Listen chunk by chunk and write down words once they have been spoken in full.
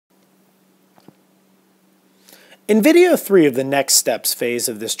In video 3 of the next steps phase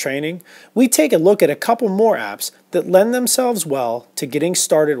of this training, we take a look at a couple more apps that lend themselves well to getting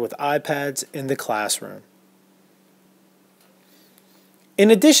started with iPads in the classroom.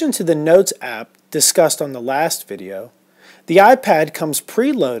 In addition to the Notes app discussed on the last video, the iPad comes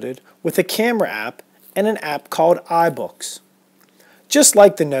preloaded with a camera app and an app called iBooks. Just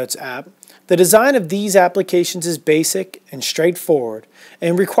like the Notes app, the design of these applications is basic and straightforward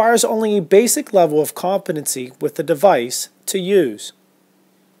and requires only a basic level of competency with the device to use.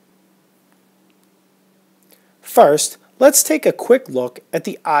 First, let's take a quick look at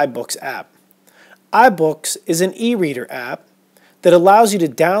the iBooks app. iBooks is an e-reader app that allows you to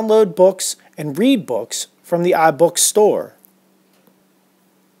download books and read books from the iBooks store.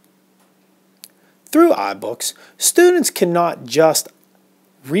 Through iBooks, students cannot just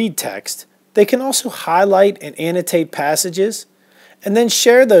read text, they can also highlight and annotate passages and then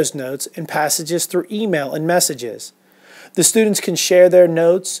share those notes and passages through email and messages. The students can share their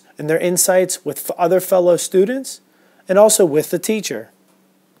notes and their insights with other fellow students and also with the teacher.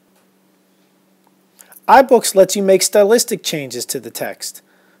 iBooks lets you make stylistic changes to the text,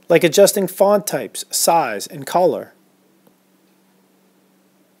 like adjusting font types, size, and color.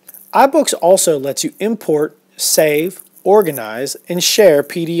 iBooks also lets you import, save, organize, and share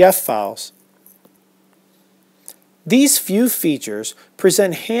PDF files. These few features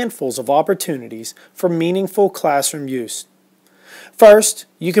present handfuls of opportunities for meaningful classroom use. First,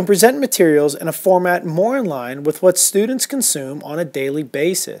 you can present materials in a format more in line with what students consume on a daily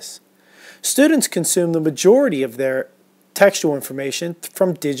basis. Students consume the majority of their textual information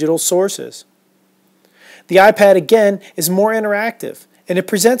from digital sources. The iPad again is more interactive and it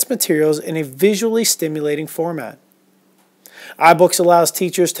presents materials in a visually stimulating format. iBooks allows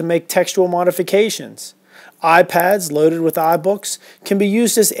teachers to make textual modifications. iPads loaded with iBooks can be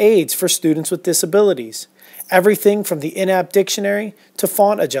used as aids for students with disabilities, everything from the in-app dictionary to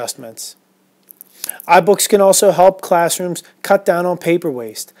font adjustments. iBooks can also help classrooms cut down on paper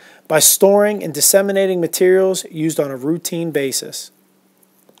waste by storing and disseminating materials used on a routine basis.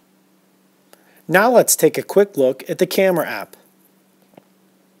 Now let's take a quick look at the Camera app.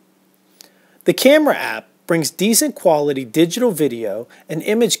 The Camera app brings decent quality digital video and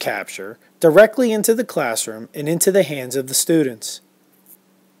image capture directly into the classroom and into the hands of the students.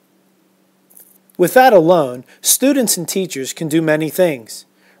 With that alone, students and teachers can do many things.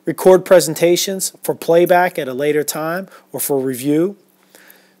 Record presentations for playback at a later time or for review.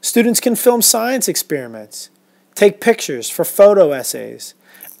 Students can film science experiments, take pictures for photo essays,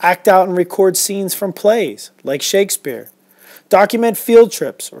 act out and record scenes from plays like Shakespeare, document field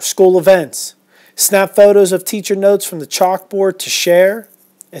trips or school events, snap photos of teacher notes from the chalkboard to share,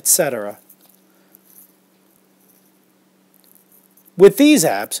 etc. With these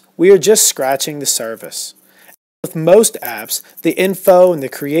apps, we are just scratching the surface. With most apps, the info and the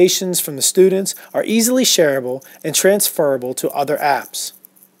creations from the students are easily shareable and transferable to other apps.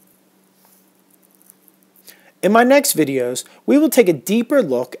 In my next videos, we will take a deeper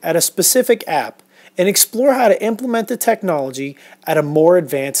look at a specific app and explore how to implement the technology at a more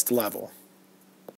advanced level.